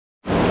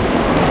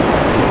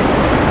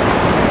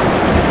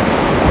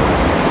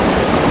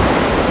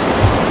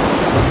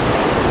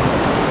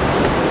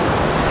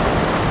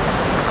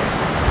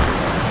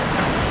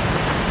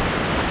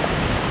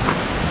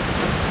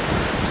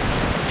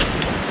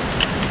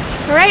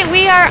Alright,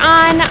 we are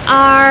on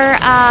our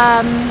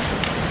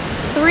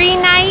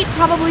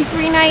probably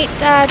three night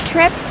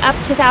trip up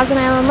to Thousand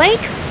Island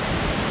Lakes.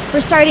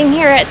 We're starting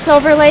here at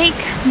Silver Lake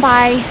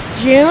by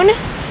June,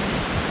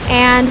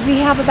 and we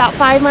have about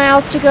 5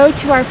 miles to go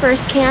to our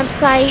first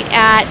campsite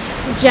at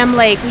Gem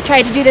Lake. We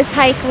tried to do this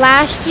hike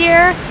last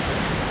year,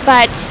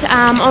 but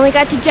only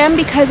got to Gem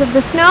because of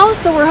the snow,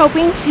 so we're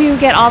hoping to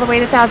get all the way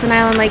to Thousand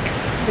Island Lakes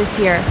this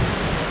year.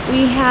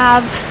 We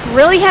have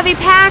really heavy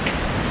packs,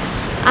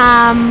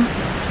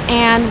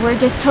 and we're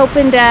just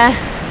hoping to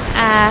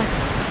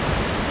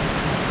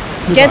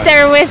get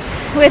there with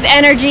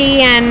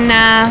energy, and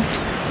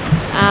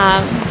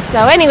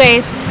so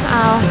anyways,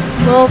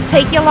 we'll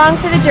take you along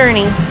for the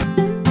journey.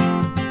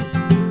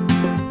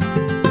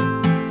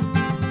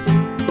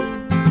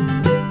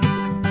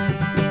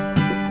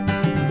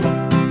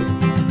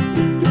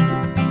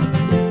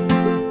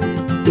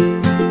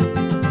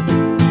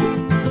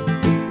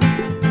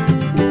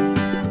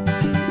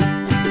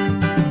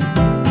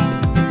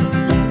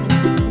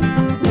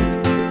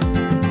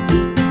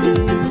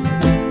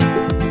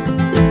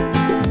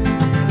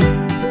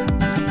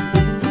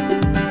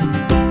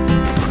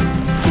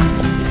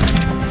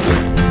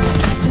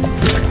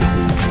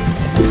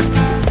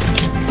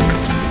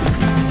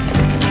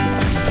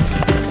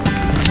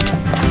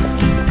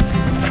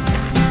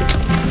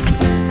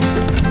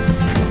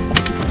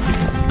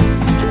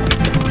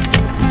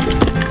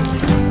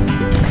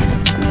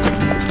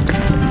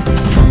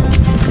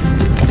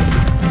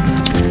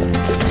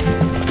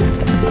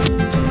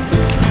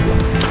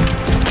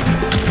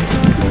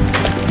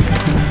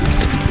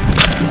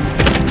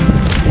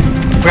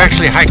 We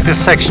actually hiked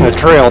this section of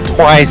trail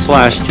twice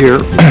last year.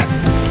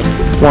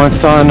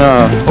 Once on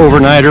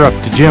overnighter up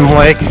to Gem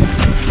Lake,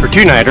 or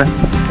two-nighter,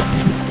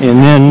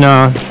 and then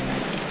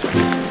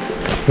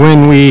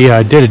when we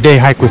did a day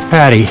hike with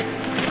Patty.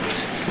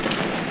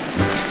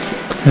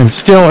 I'm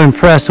still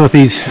impressed with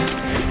these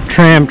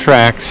tram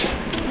tracks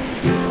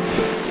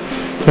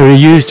that are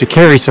used to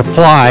carry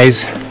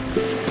supplies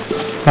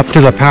up to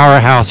the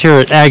powerhouse here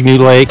at Agnew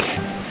Lake,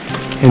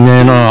 and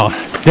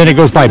then it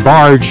goes by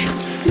barge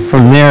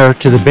from there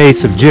to the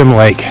base of Gem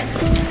Lake.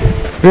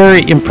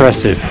 Very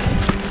impressive.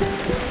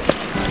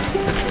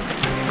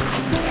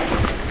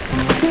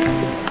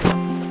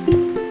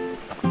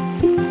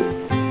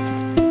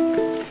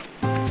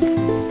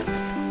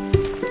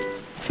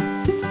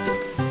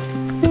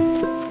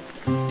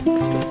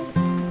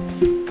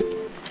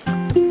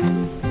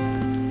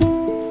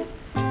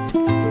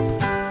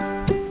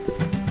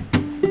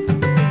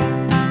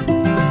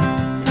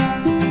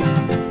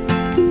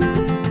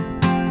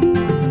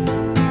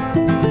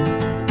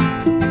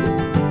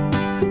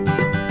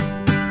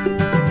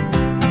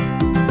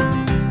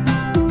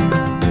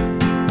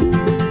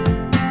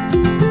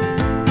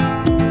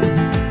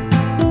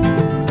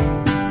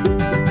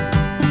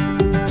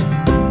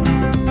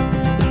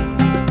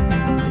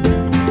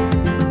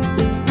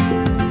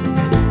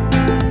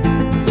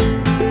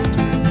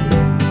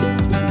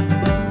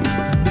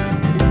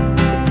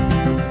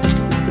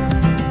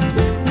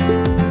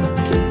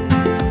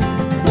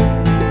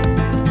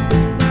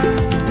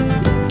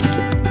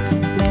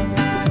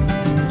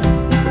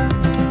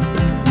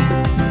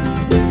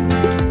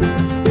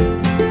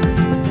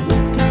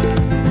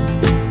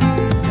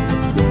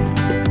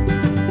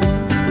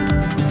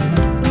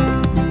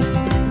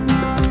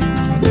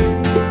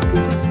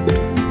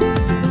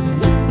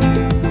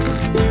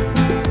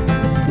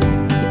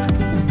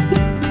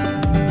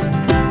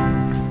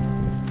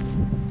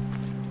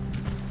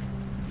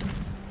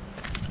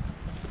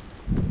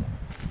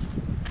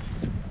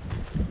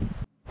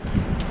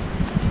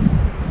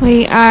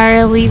 We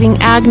are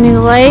leaving Agnew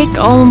Lake,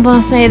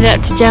 almost made it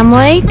up to Gem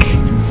Lake.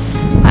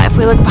 If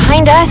we look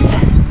behind us,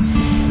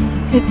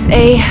 it's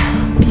a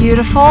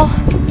beautiful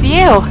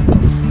view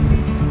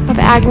of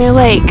Agnew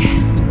Lake.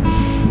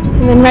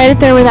 And then right up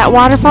there where that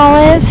waterfall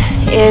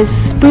is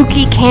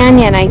Spooky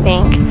Canyon, I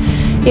think.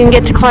 You can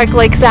get to Clark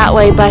Lakes that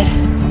way, but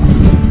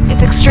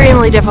it's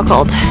extremely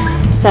difficult.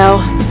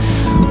 So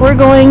we're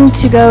going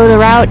to go the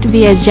route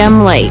via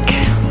Gem Lake.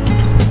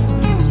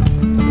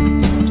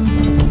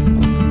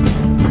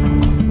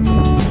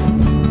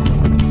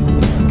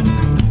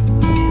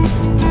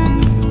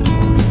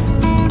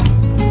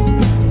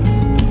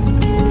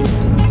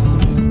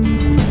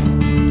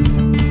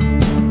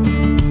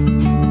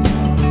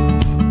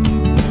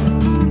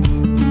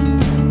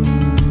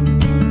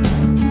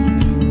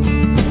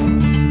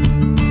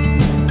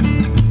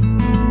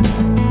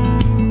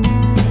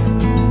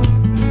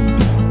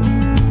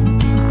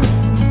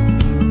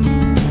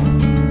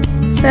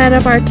 Set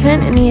up our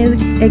tent in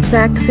the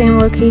exact same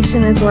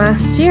location as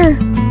last year.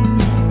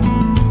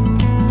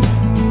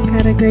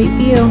 Got a great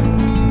view.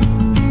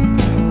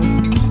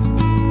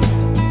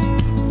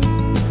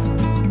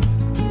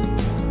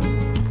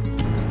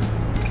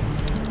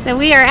 So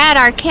we are at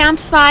our camp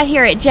spot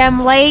here at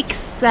Gem Lakes,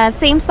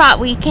 same spot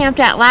we camped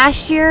at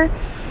last year.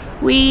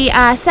 We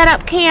set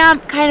up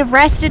camp, kind of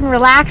rested and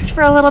relaxed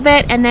for a little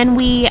bit, and then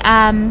we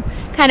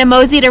kind of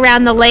moseyed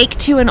around the lake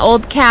to an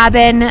old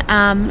cabin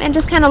and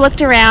just kind of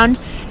looked around.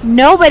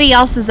 Nobody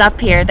else is up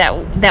here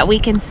that we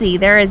can see.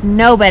 There is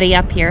nobody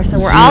up here, so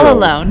we're all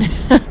alone.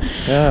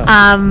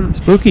 Yeah.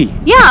 Spooky.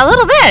 Yeah, a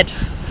little bit.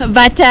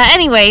 But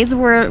anyways,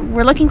 we're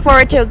looking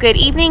forward to a good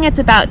evening. It's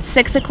about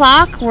 6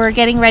 o'clock. We're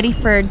getting ready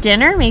for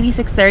dinner, maybe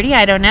 6:30,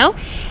 I don't know.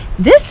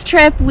 This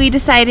trip we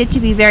decided to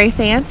be very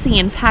fancy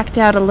and packed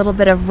out a little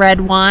bit of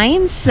red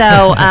wine.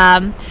 So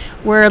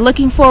we're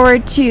looking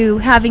forward to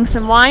having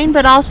some wine,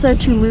 but also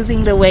to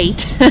losing the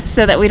weight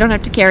so that we don't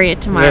have to carry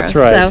it tomorrow. That's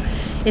right. So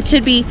it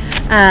should be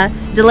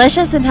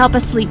delicious and help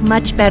us sleep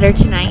much better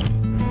tonight.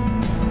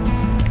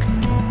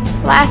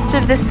 Last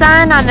of the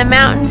sun on the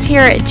mountains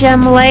here at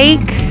Gem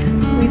Lake.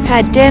 We've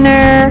had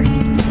dinner,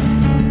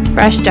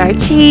 brushed our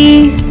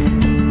teeth.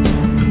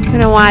 We're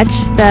gonna watch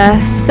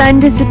the sun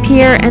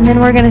disappear, and then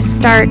we're gonna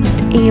start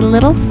a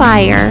little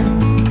fire.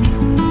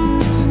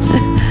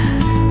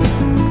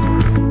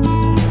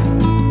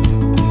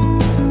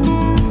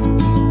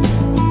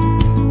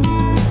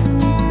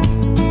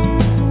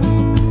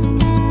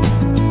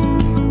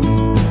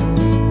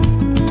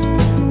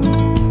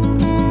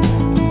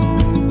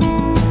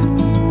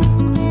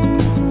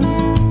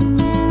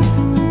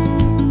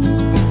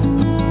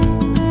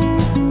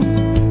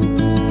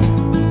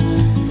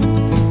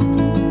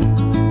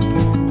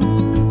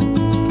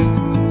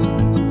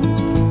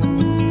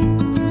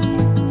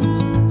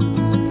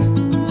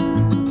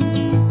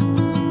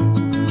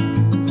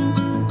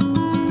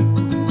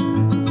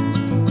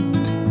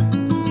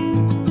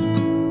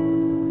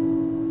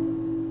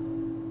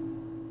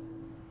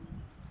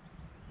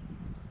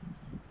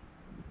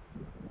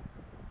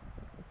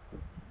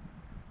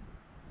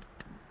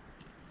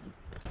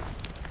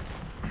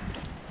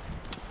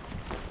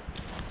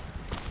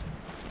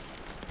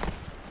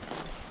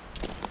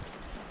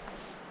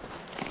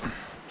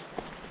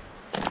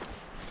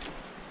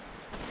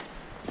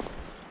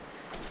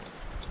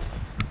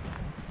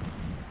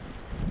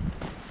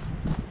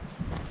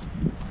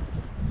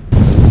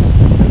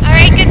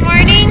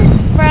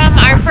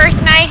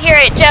 First night here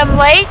at Gem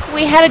Lake.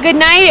 We had a good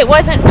night. It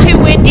wasn't too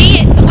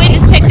windy. The wind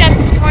has picked up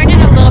this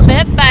morning a little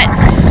bit, but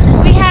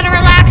we had a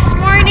relaxed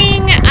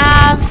morning,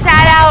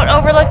 sat out,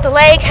 overlooked the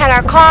lake, had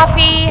our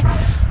coffee.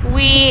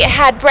 We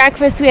had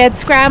breakfast. We had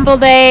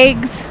scrambled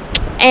eggs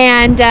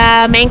and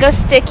mango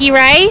sticky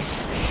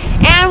rice.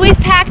 And we've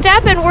packed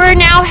up and we're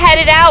now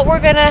headed out.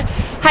 We're gonna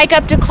hike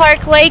up to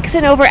Clark Lakes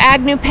and over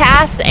Agnew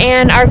Pass,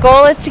 and our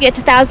goal is to get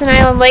to Thousand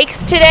Island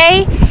Lakes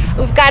today.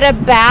 We've got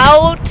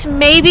about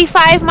maybe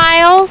 5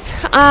 miles,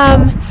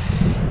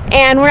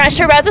 and we're not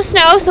sure about the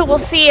snow, so we'll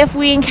see if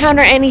we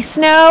encounter any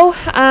snow.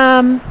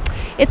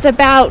 It's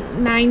about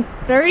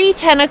 9:30,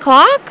 10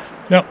 o'clock.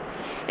 Yep.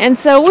 And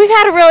so we've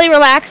had a really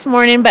relaxed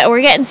morning, but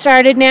we're getting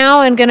started now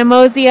and gonna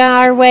mosey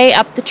our way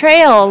up the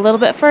trail a little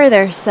bit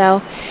further.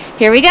 So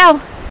here we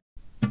go.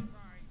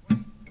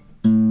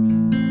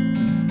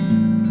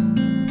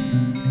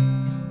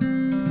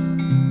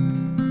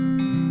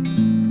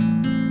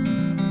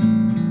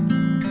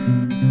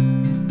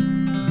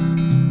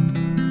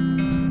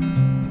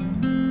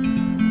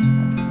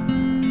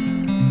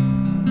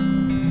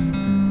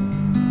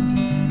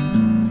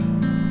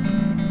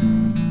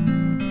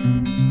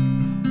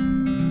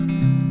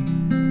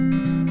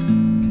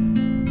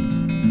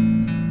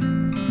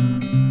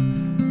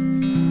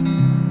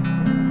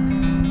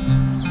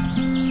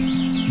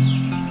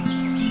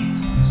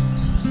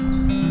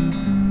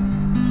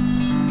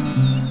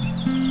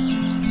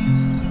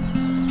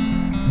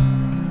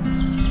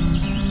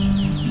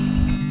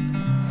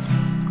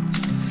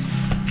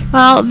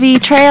 Well, the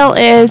trail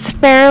is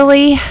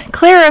fairly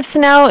clear of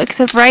snow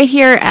except right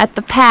here at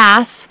the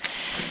pass.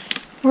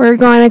 We're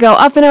going to go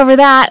up and over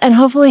that and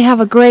hopefully have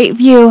a great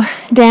view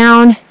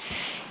down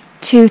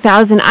to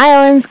Thousand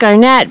Islands,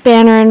 Garnett,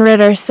 Banner, and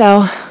Ritter.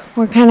 So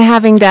we're kind of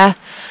having to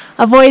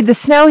avoid the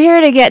snow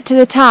here to get to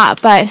the top,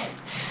 but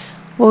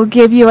we'll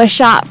give you a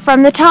shot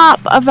from the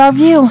top of our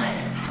view.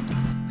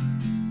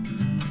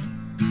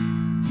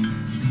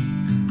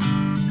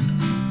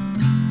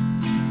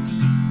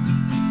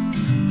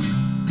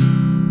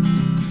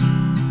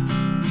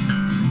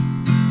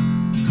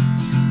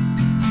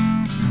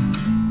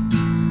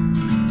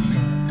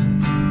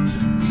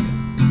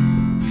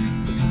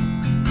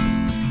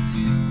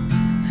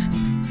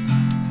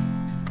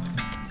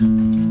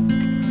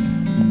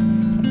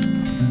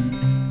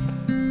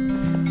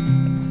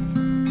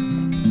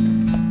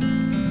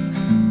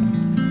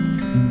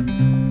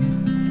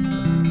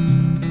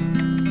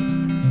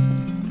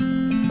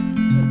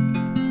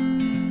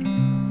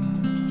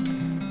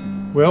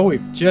 Well,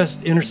 we've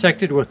just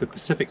intersected with the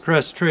Pacific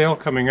Crest Trail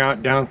coming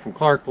out down from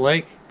Clark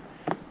Lake.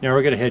 Now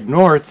we're going to head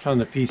north on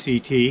the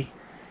PCT,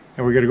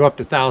 and we're going to go up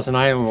to Thousand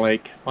Island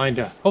Lake,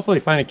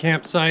 hopefully find a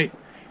campsite,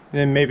 and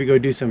then maybe go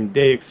do some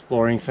day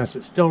exploring since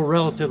it's still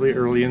relatively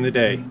early in the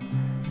day.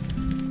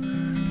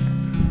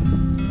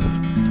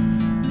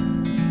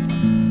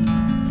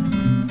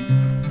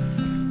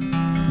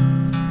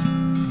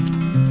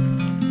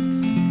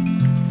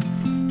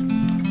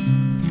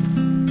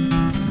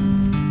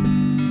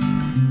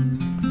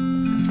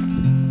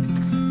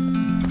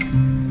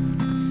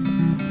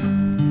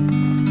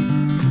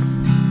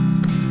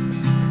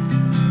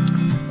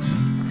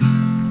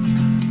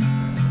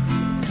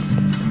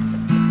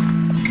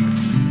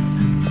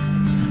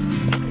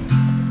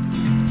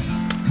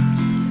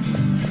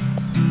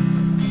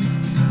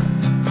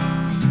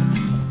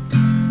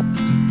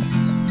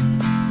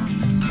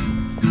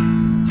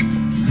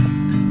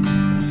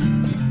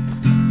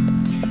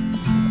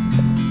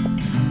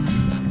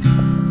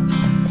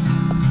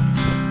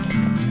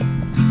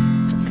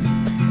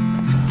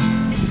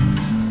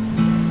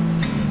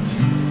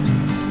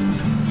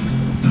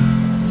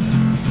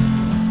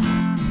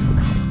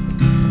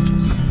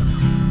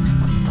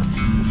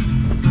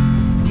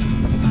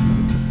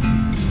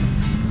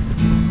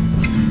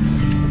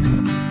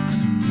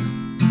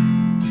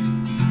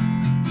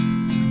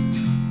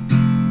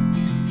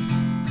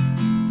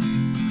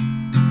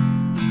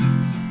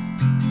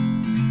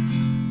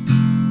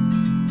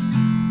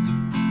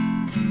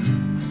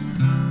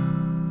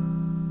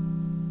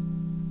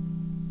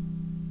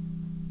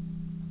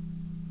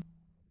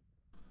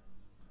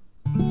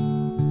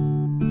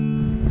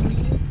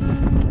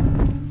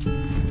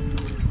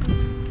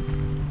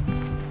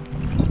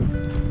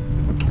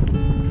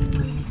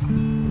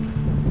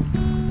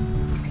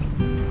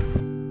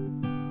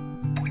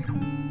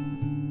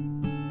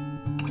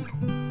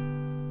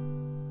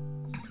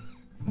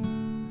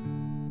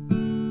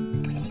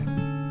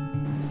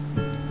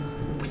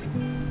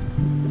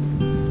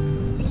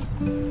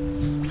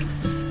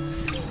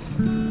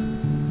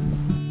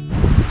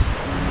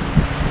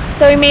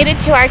 So we made it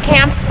to our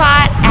camp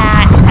spot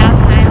at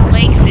Thousand Island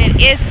Lakes.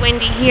 It is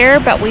windy here,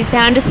 but we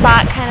found a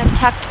spot kind of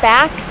tucked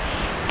back,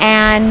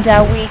 and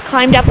we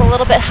climbed up a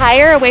little bit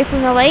higher away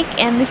from the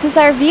lake, and this is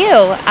our view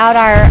out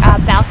our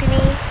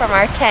balcony from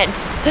our tent.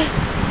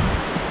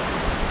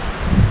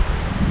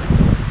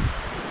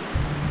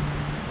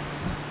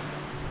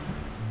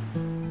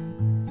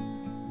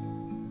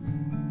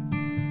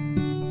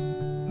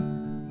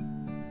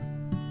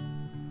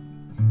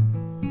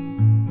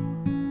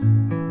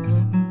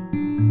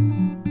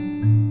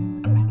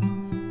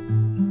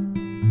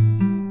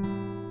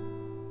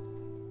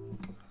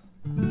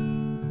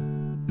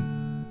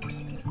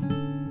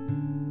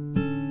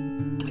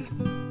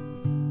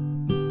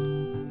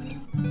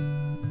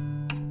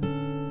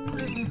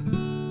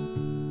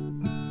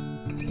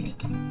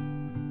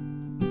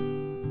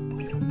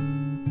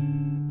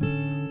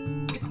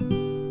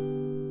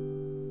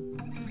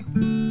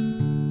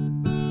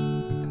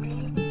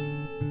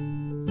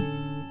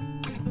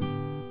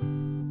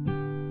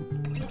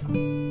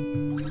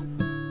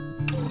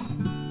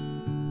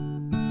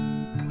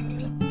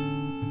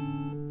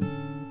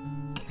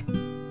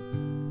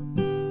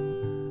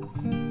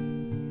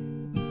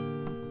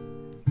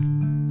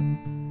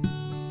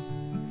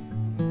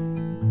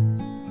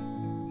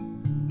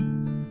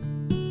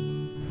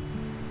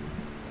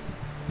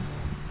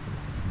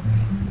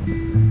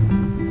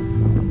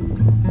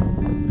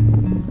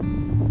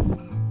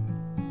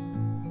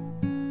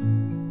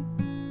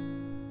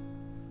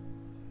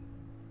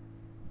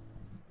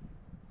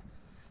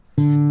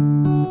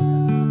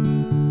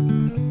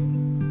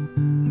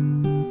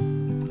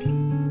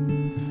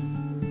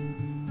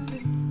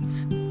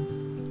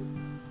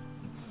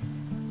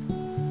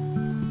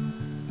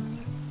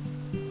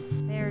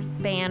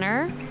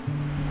 Banner,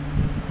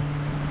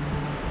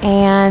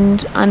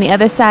 and on the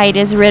other side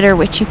is Ritter,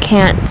 which you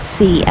can't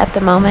see at the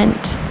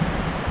moment.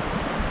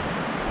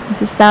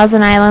 This is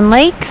Thousand Island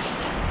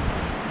Lakes,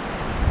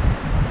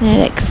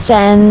 and it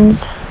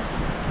extends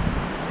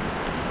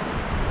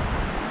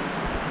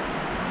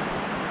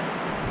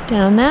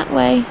down that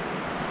way.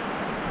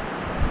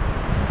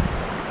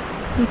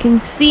 You can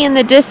see in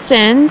the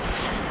distance,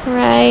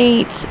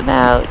 right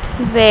about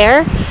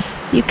there,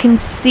 you can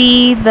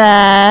see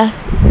the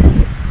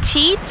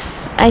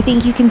teats. I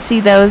think you can see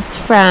those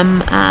from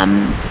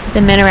the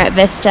Minaret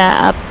Vista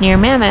up near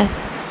Mammoth.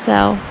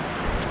 So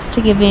just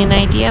to give you an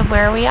idea of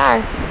where we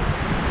are.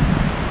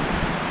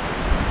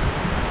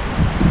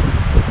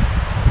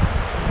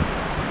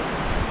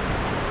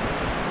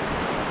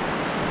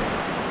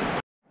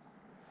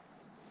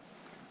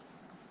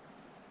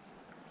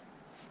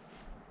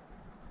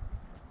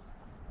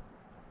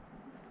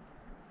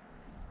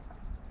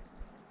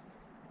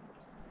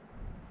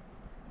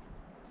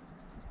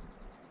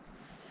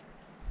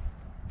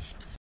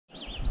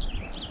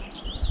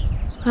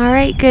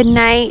 Alright, good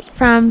night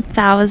from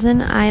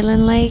Thousand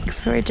Island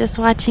Lakes. We're just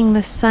watching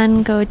the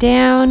sun go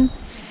down,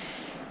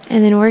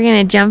 and then we're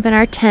going to jump in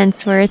our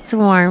tents where it's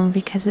warm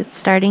because it's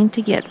starting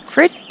to get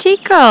pretty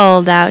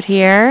cold out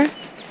here.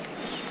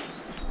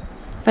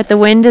 But the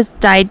wind has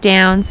died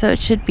down, so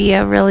it should be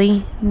a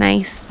really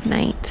nice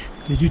night.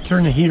 Did you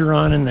turn the heater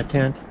on in the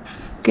tent?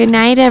 Good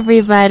night,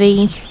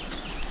 everybody.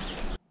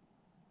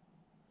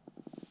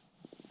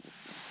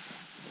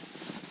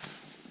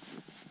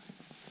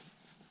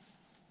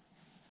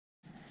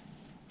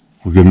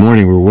 Well, good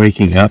morning. We're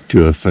waking up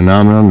to a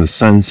phenomenon. The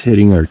sun's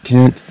hitting our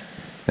tent,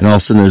 and all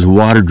of a sudden there's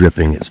water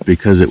dripping. It's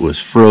because it was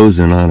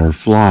frozen on our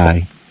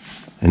fly,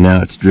 and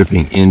now it's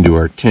dripping into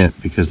our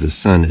tent because the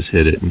sun has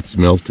hit it and it's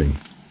melting.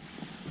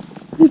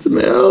 It's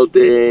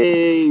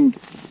melting!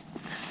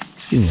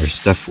 It's getting our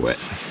stuff wet.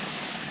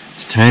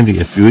 It's time to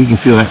get through. We can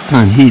feel that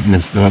sun heating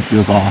us, though. It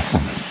feels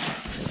awesome.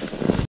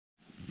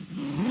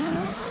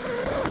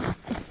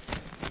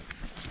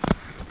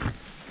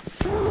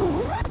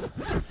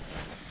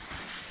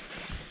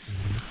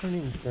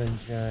 Morning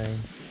sunshine.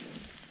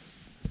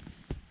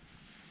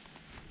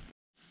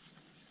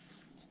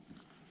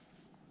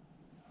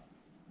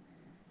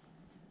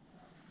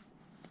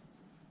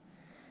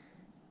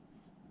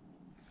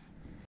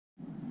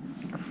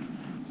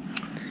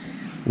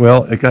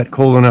 Well, it got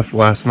cold enough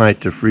last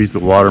night to freeze the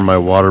water in my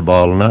water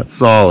bottle. Not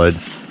solid,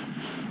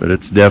 but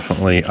it's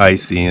definitely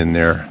icy in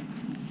there.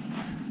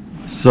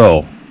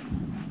 So,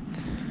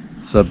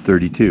 sub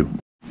 32.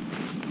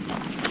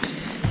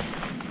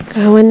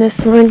 Go in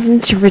this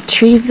morning to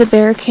retrieve the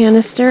bear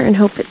canister and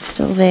hope it's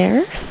still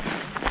there.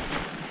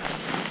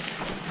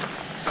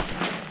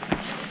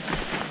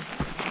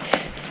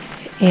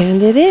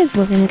 And it is.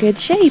 We're in good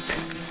shape.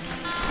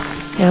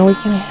 Now we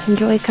can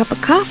enjoy a cup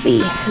of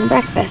coffee and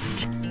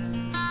breakfast.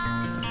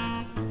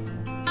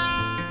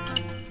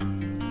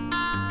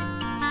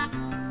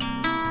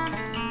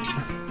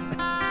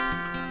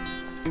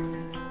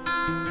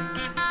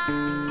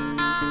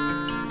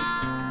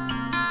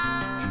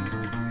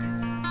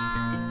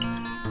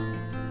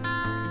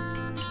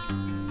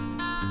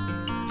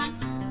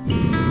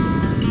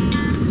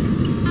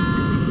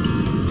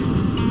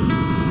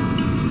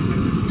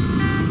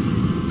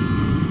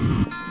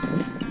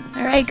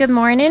 right, good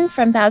morning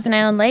from Thousand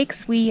Island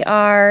Lakes. We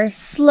are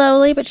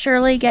slowly but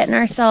surely getting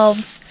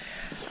ourselves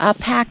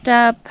packed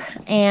up,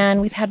 and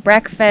we've had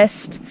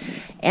breakfast.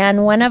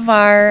 And one of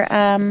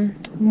our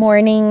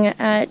morning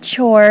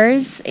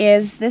chores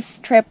is this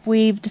trip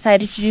we've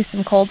decided to do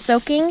some cold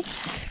soaking.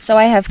 So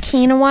I have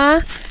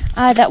quinoa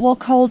that we'll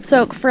cold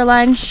soak for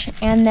lunch,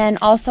 and then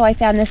also I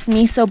found this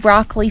miso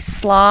broccoli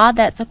slaw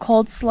that's a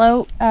cold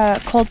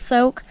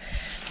soak.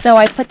 So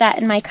I put that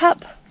in my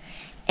cup,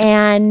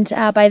 and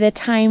by the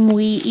time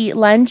we eat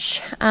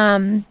lunch,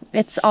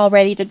 it's all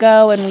ready to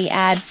go. And we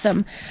add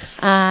some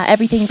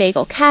everything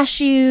bagel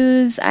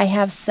cashews. I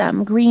have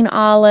some green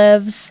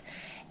olives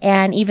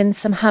and even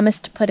some hummus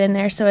to put in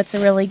there, so it's a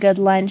really good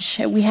lunch.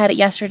 We had it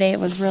yesterday. It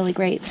was really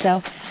great.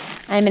 So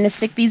I'm going to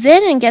stick these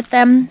in and get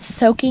them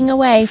soaking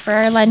away for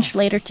our lunch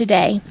later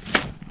today.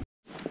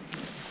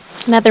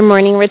 Another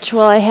morning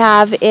ritual I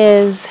have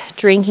is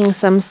drinking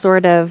some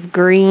sort of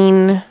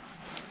green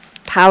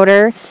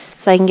powder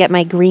so I can get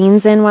my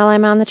greens in while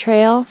I'm on the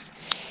trail.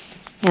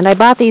 And I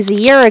bought these a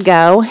year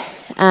ago,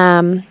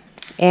 and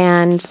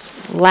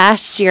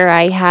last year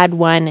I had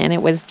one and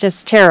it was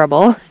just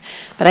terrible.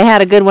 But I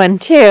had a good one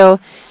too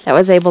that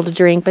was able to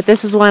drink. But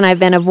this is one I've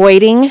been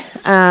avoiding,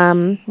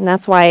 and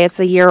that's why it's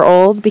a year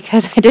old,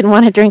 because I didn't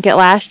want to drink it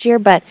last year.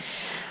 But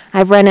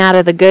I've run out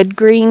of the good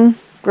green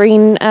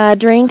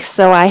drinks,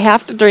 so I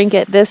have to drink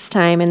it this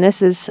time. And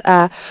this is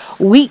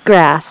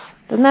wheatgrass.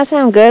 Doesn't that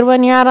sound good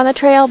when you're out on the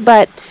trail?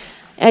 But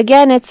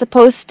again, it's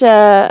supposed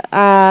to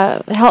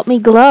help me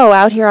glow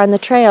out here on the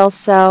trail.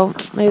 So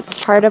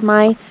it's part of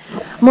my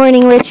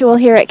morning ritual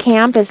here at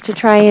camp, is to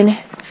try and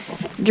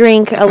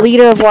drink a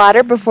liter of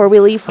water before we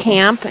leave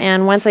camp.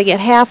 And once I get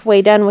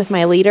halfway done with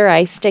my liter,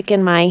 I stick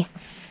in my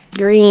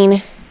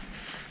green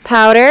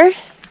powder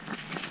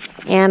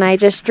and I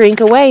just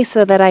drink away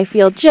so that I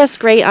feel just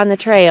great on the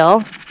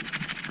trail.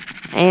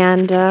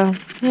 And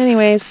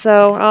anyways,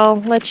 so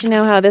I'll let you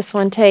know how this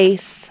one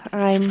tastes.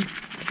 I'm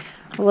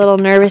a little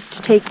nervous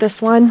to take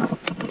this one.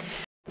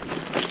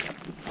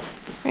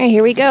 Alright,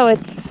 here we go.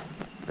 It's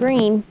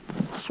green.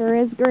 Sure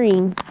is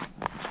green.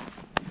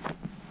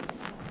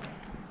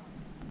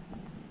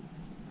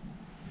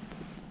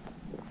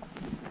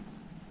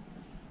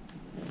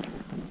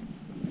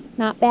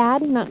 Not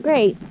bad, not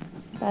great,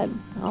 but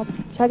I'll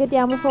chug it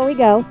down before we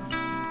go.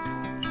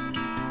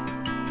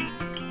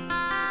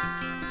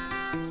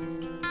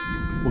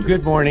 Well,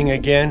 good morning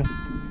again.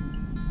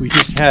 We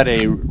just had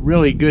a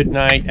really good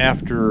night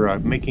after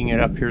making it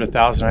up here to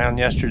Thousand Island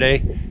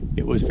yesterday.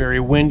 It was very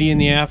windy in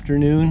the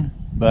afternoon,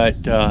 but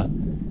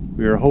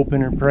we were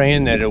hoping and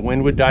praying that the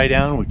wind would die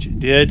down, which it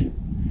did.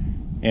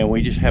 And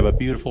we just have a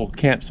beautiful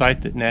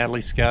campsite that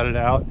Natalie scouted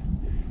out.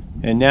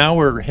 And now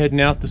we're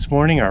heading out this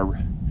morning.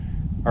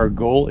 Our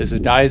goal is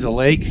Adiza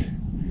Lake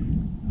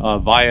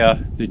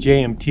via the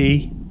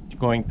JMT,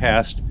 going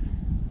past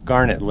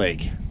Garnet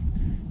Lake.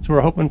 So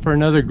we're hoping for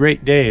another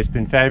great day. It's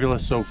been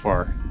fabulous so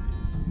far.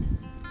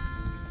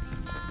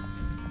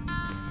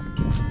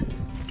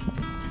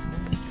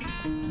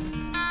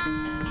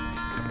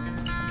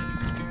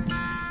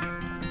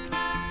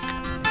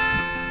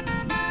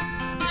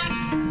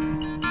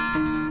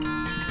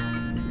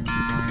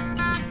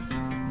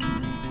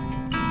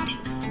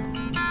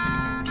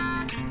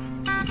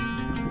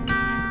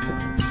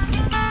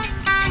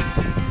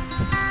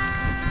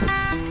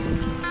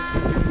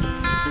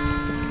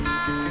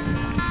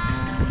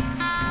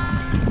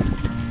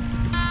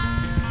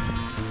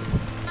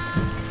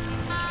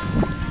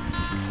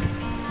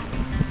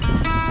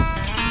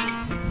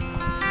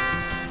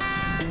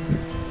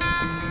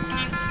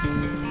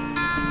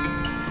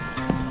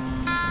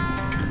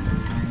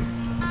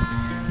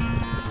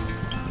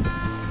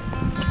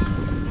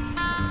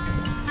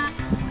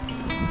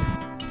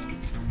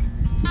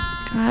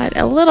 Got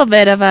a little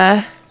bit of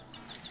a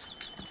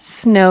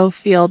snow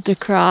field to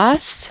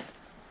cross.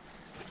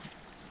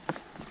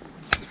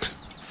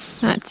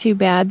 Not too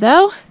bad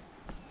though.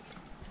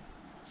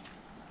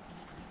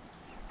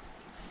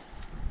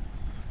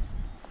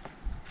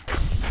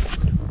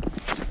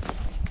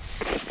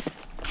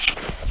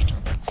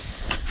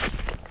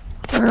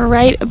 We're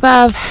right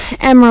above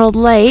Emerald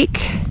Lake.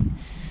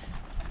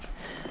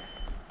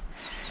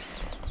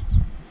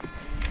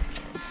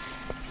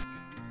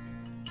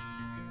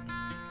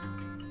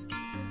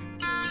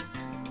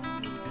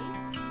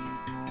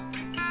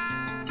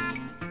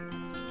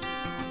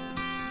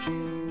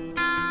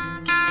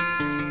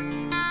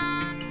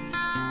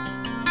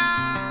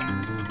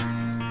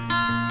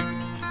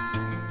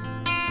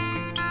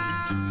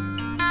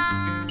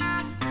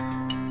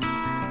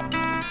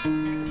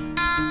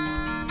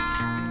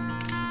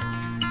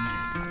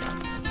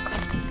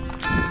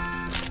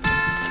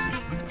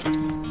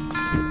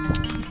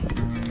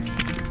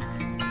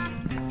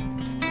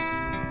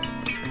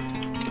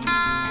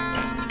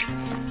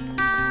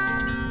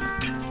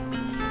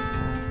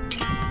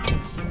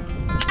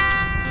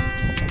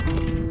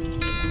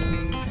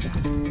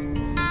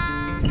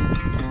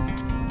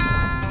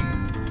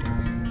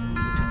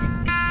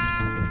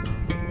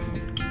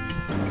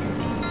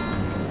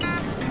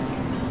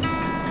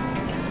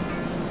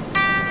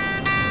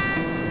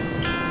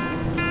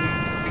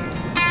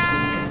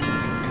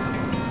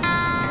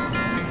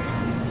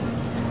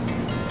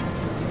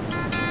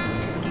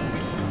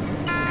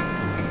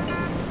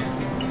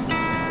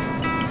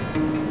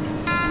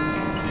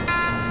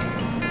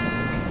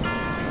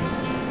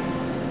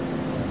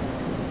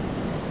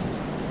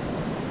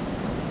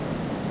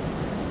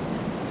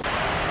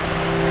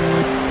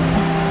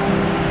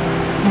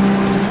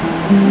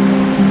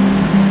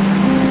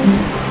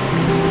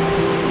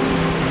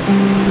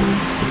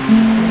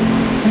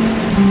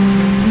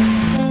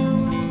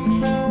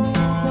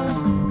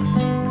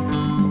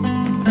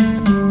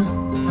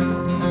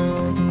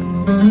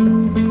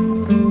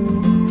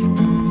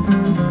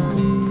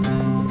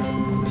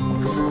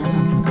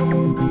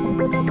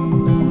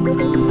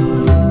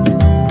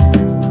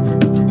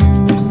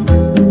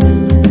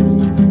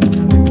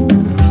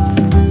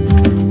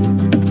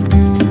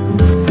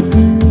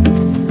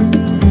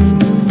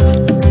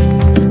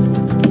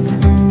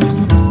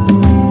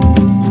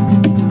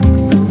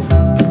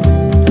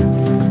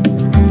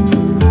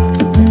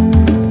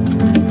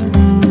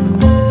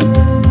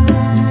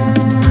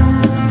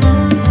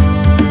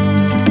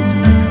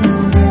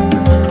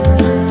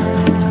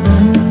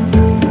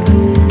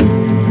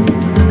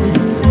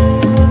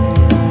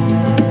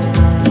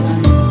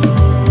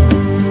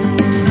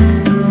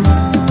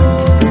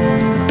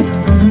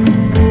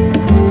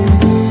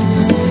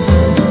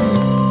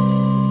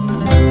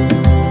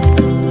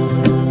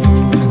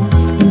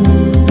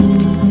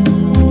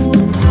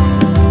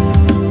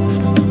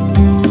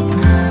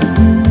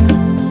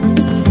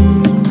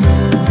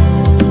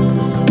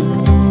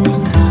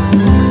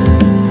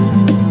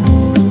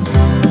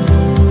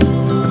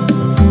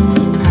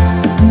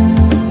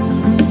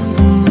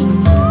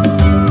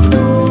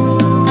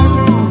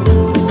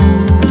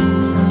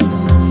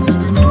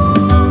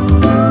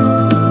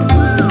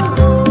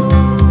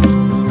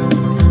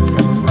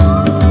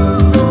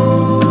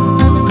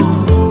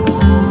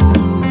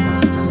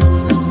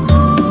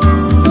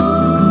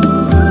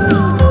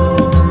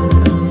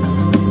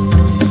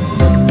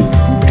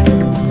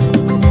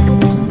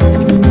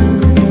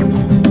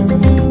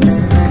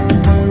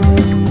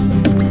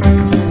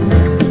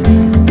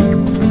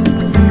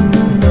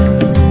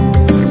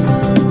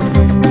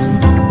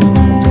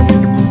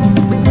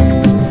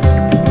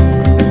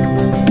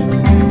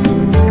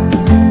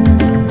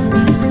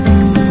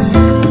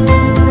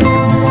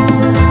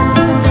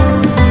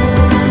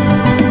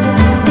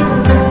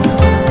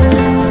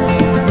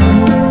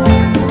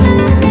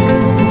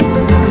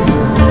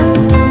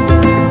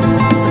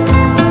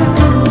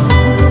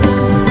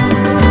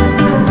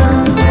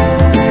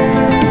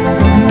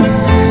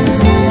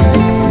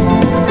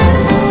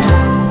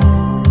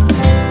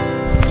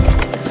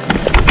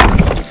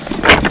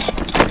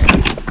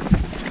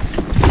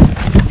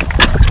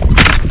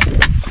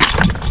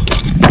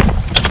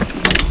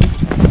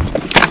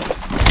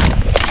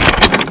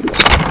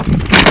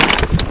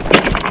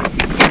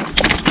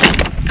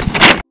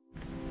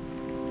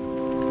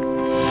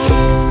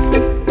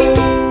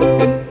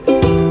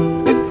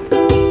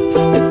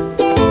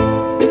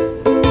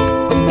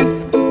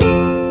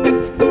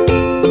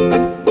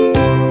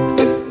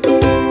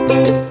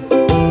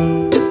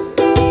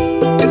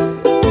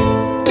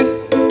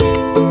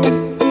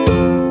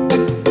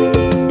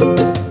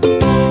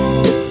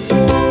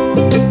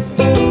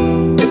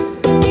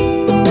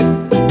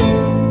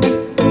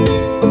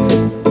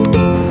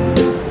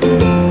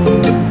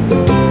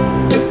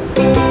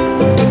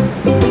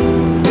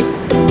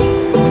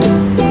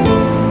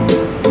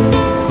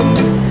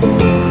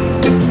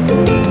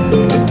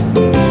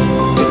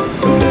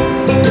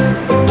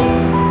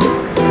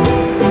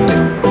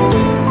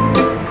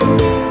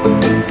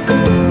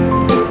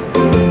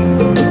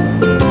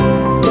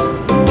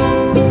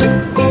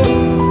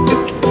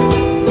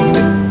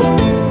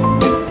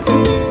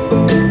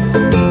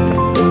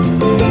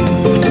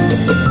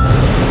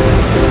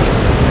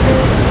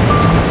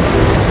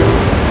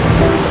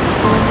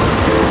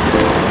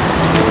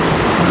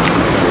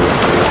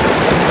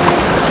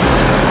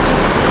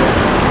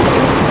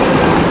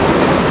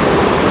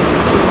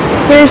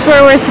 Here's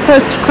where we're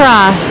supposed to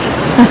cross.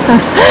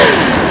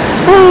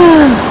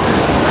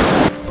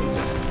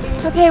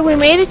 Okay, we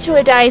made it to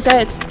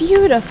Adiza. It's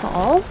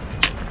beautiful.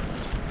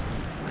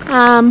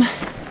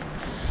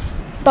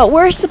 But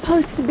we're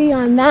supposed to be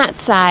on that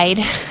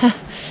side.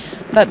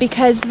 But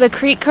because the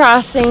creek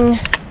crossing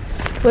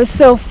was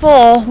so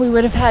full, we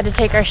would have had to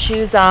take our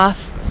shoes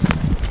off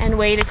and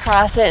wade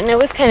across it, and it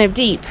was kind of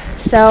deep.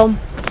 So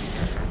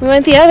we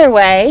went the other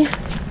way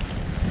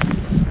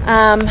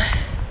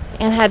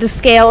and had to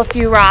scale a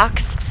few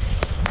rocks.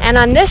 And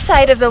on this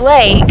side of the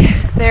lake,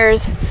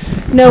 there's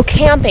no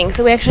camping,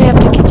 so we actually have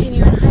to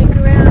continue and hike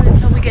around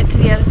until we get to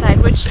the other side,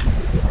 which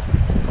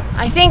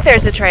I think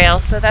there's a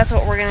trail, so that's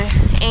what we're gonna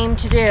aim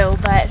to do.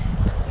 But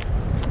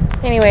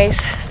anyways,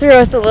 threw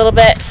us a little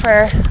bit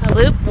for a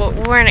loop.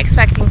 We weren't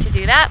expecting to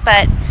do that,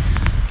 but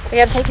we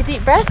gotta take a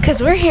deep breath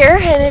because we're here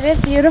and it is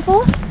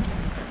beautiful.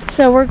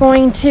 So we're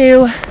going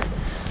to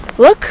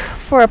look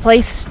for a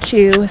place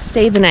to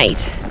stay the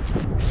night.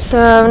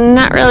 So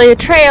not really a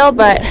trail,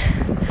 but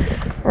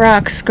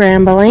rock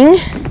scrambling.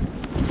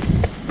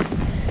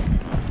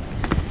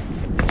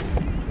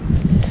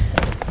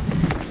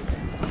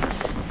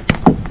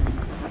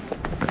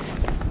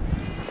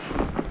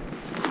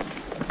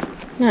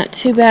 Not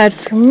too bad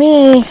for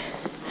me.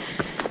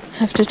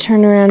 Have to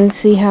turn around and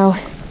see how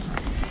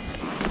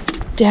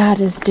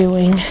Dad is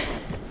doing.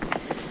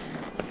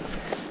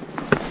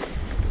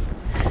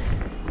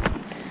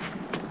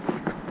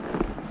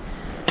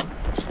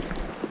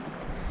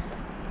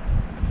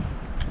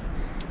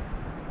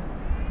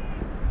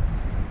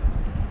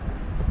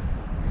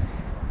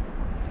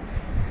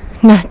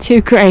 Not too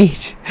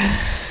great.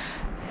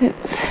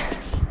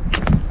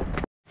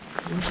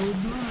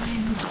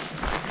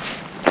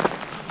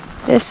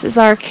 This is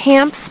our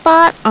camp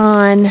spot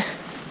on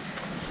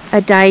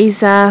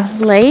Adiza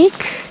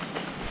Lake,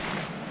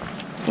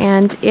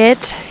 and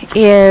it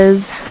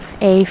is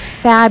a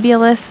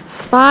fabulous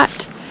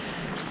spot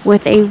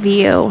with a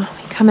view.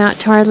 We come out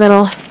to our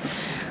little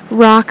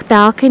rock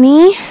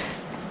balcony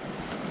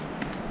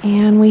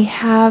and we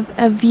have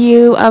a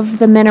view of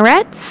the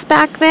minarets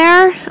back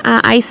there.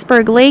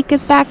 Iceberg Lake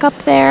is back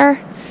up there,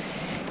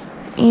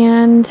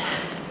 and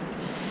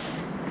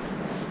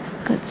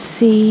let's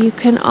see, you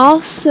can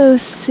also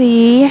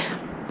see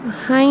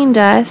behind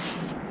us,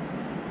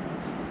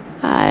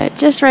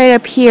 just right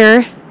up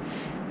here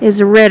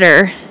is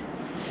Ritter.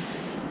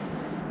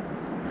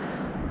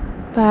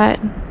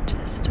 But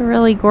just a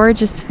really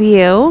gorgeous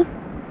view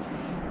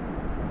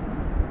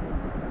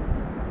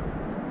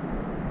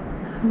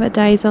of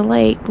Adiza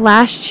Lake.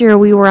 Last year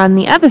we were on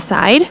the other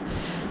side,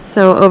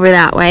 so over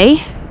that way,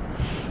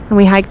 and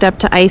we hiked up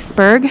to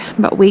Iceberg,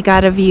 but we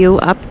got a view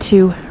up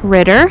to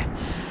Ritter.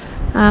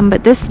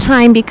 But this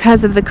time,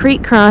 because of the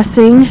creek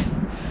crossing,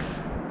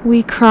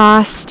 we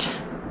crossed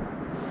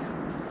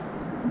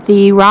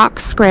the rock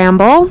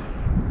scramble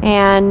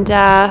and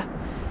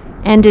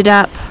ended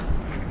up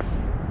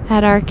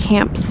at our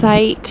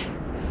campsite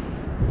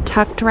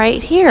tucked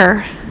right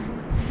here.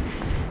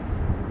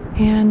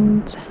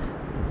 And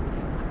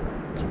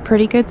it's a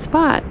pretty good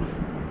spot.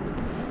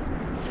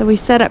 So we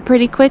set up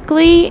pretty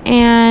quickly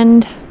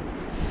and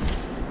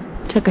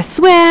took a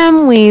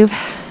swim. We've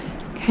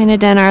kind of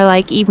done our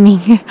like evening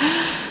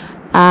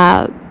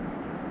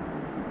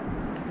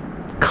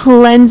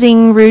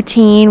cleansing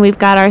routine. We've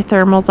got our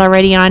thermals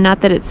already on.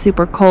 Not that it's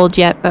super cold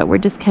yet, but we're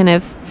just kind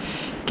of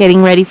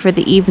getting ready for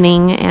the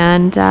evening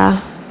and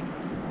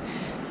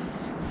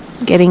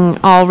getting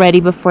all ready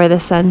before the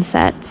sun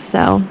sets.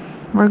 So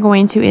we're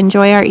going to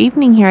enjoy our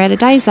evening here at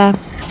Adiza.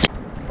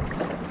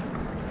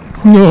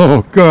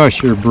 Oh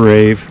gosh, you're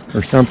brave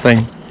or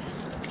something.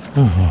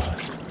 Oh.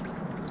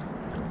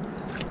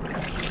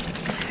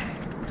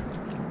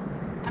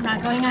 I'm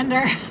not going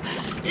under.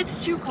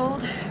 It's too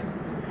cold.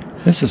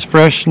 This is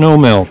fresh snow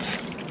melt.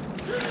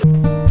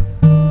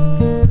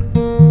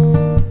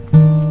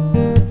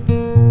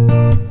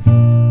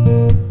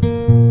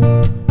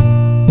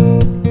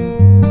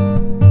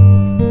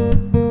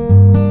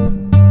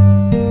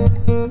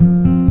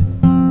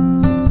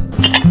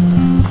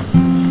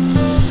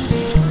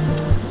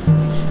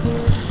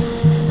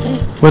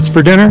 What's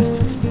for dinner?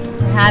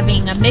 We're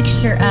having a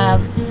mixture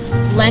of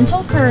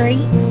lentil curry,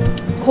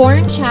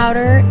 corn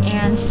chowder,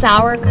 and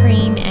sour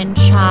cream and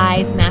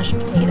chive mashed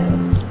potatoes.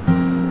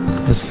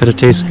 That's gotta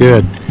taste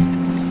good.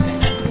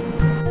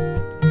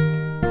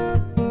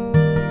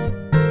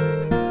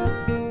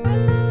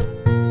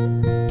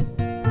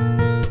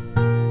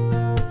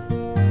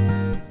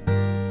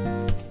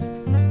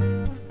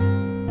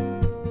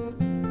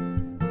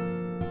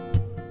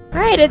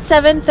 Alright, it's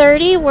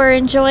 7:30. We're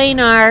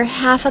enjoying our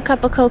half a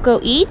cup of cocoa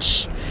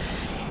each,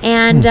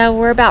 and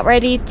we're about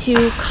ready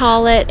to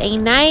call it a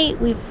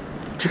night. We've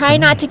tried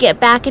not to get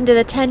back into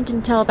the tent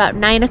until about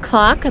 9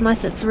 o'clock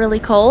unless it's really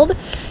cold.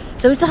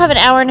 So we still have an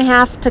hour and a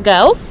half to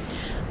go,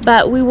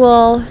 but we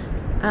will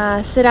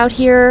sit out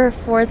here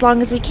for as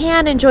long as we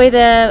can, enjoy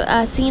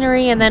the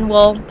scenery, and then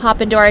we'll pop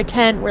into our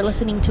tent. We're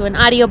listening to an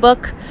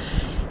audiobook,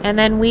 and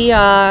then we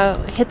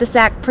hit the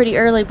sack pretty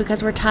early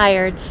because we're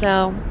tired.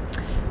 So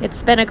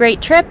it's been a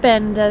great trip,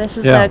 and this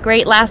is a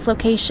great last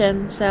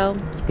location. So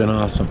it's been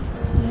awesome.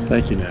 Yeah.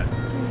 Thank you, Nat.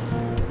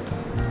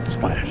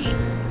 Splash.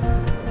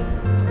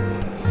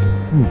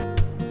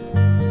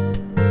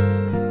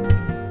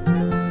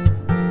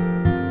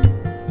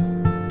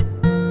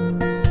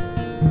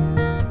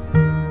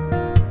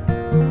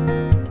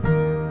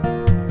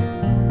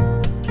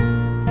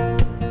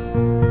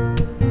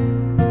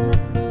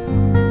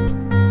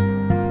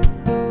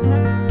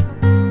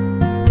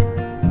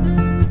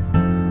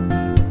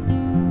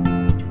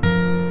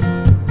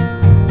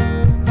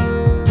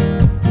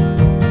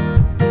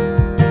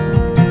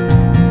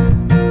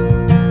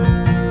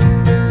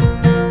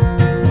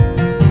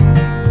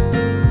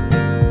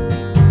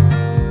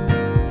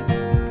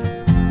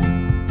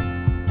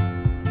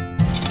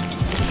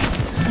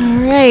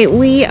 Alright,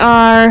 we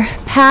are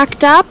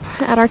packed up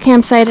at our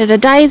campsite at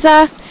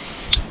Adiza,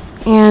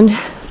 and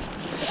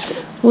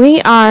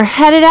we are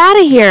headed out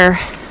of here.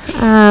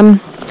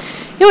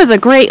 It was a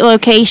great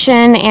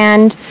location,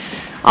 and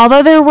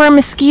although there were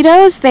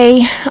mosquitoes,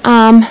 they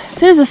as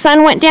soon as the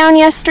sun went down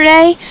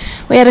yesterday,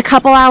 we had a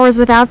couple hours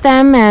without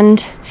them,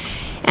 and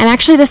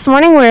actually this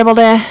morning we were able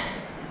to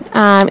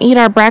eat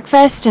our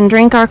breakfast and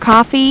drink our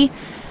coffee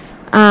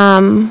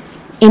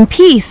in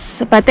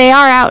peace, but they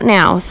are out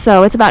now.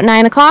 So it's about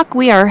 9 o'clock.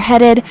 We are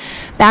headed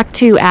back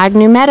to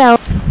Agnew Meadow.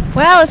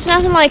 Well, it's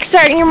nothing like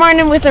starting your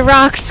morning with a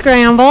rock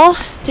scramble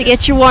to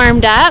get you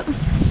warmed up,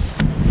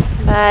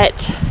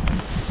 but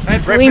I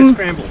had breakfast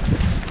scramble.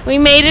 We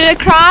made it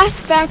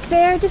across back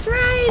there. Just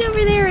right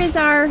over there is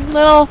our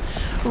little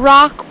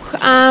rock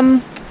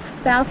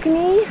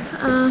balcony,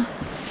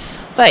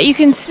 but you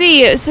can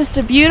see it's just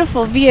a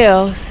beautiful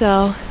view.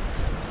 So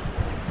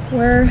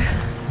we're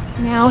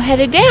now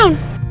headed down.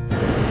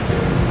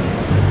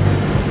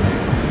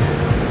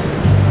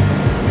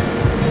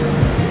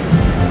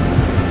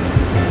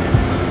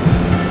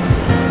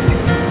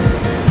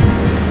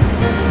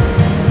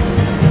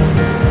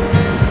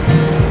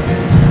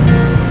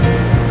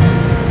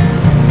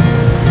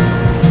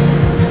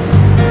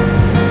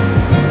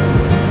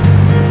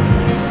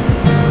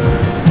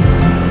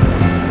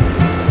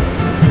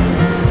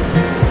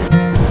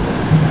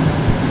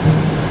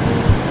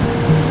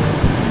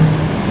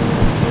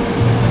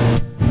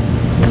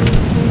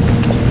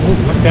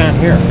 Down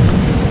here.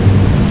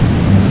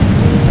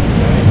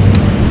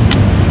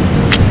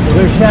 Well,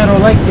 there's Shadow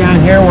Lake down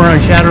here. We're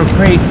on Shadow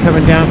Creek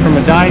coming down from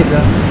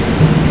Adiza.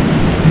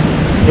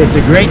 It's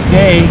a great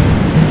day.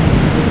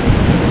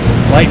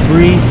 Light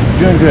breeze,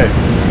 doing good.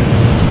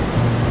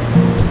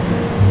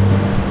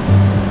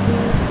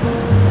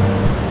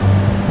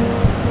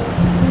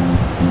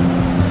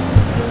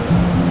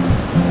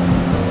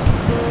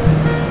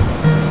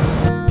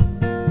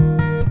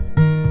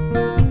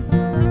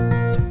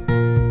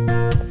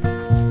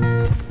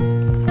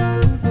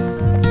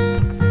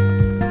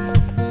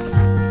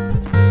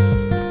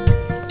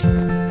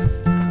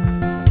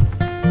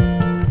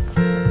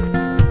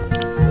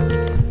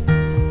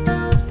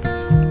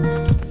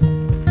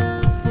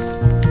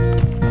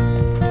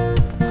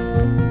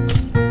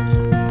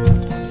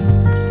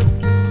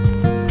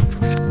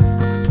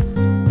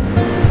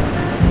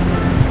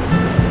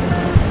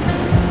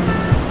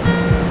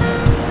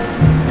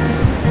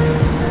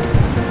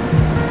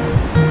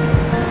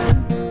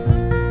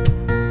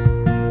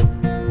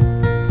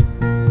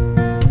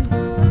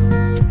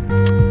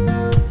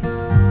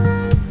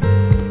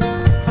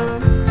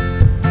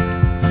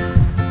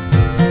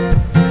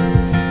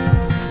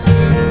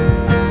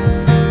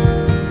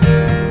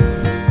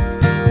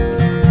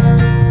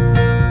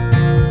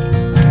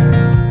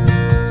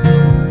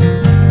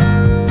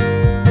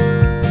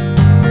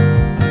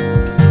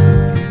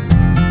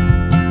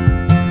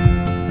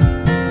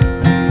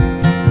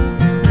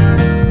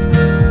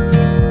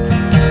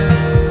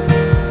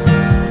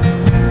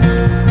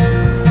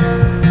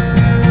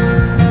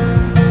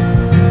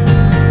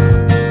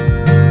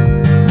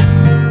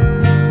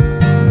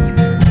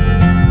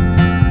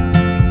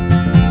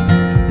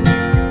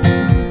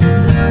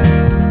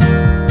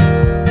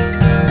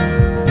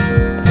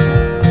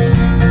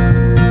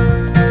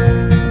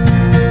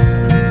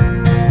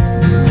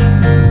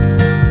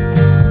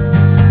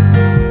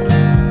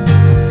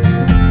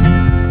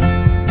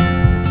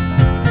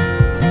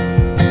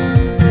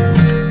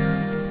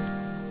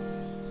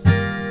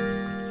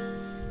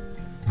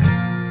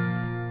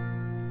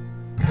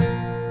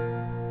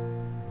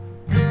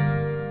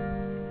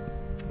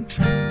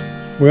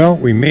 Well,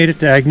 we made it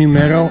to Agnew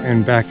Meadow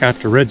and back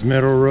out to Reds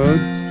Meadow Road.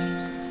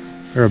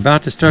 We're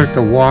about to start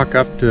the walk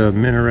up to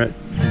Minaret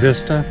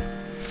Vista.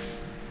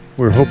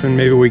 We're hoping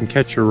maybe we can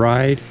catch a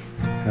ride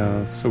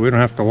so we don't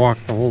have to walk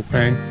the whole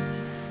thing.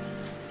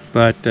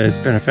 But it's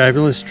been a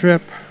fabulous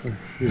trip. We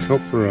just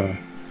hope for a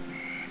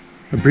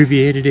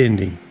abbreviated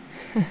ending.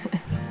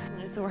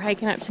 So we're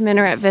hiking up to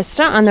Minaret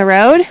Vista on the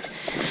road.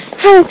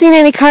 Haven't seen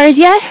any cars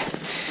yet.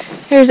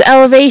 There's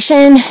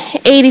elevation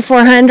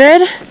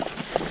 8,400.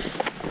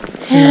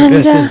 And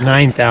this is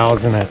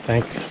 9,000, I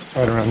think.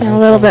 Right around a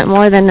little bit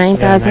more than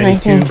 9,000, I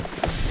think.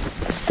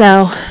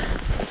 So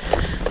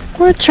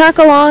We'll truck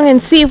along and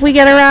see if we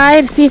get a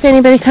ride, see if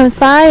anybody comes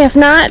by. If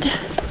not,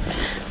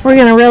 we're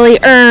gonna really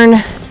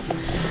earn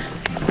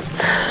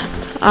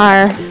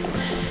our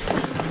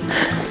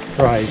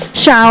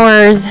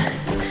showers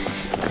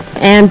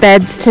and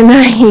beds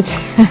tonight.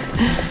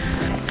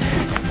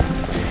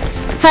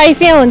 How you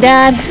feeling,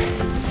 Dad?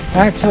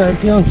 Actually, I'm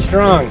feeling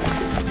strong.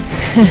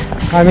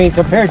 I mean,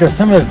 compared to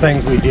some of the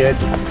things we did,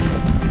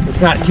 it's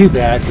not too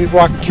bad. We've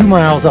walked 2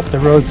 miles up the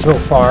road so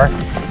far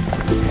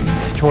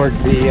towards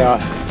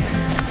the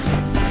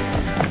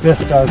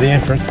vista, the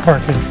entrance,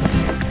 parking,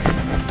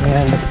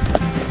 and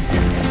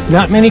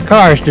not many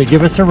cars to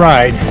give us a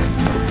ride.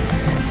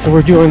 So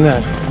we're doing the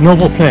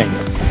noble thing,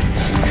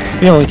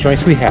 the only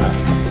choice we have.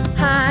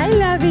 Hi,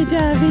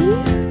 lovey-dovey.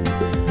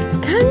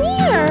 Come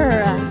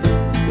here.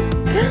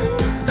 Come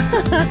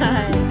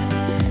on.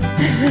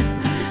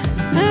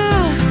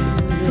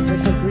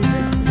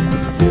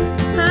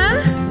 Huh?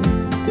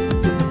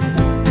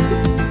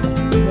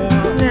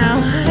 No.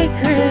 Hi,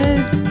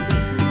 Chris.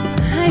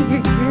 Hi,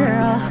 good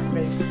girl.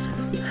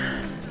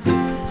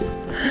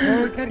 Well,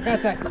 we could have got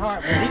that car,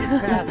 but he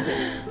just passed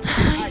it.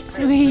 Hi,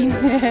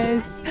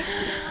 sweetness.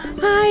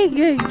 Hi,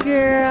 good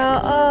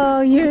girl.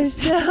 Oh, you're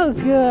so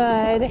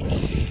good.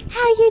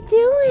 How you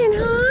doing,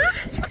 huh?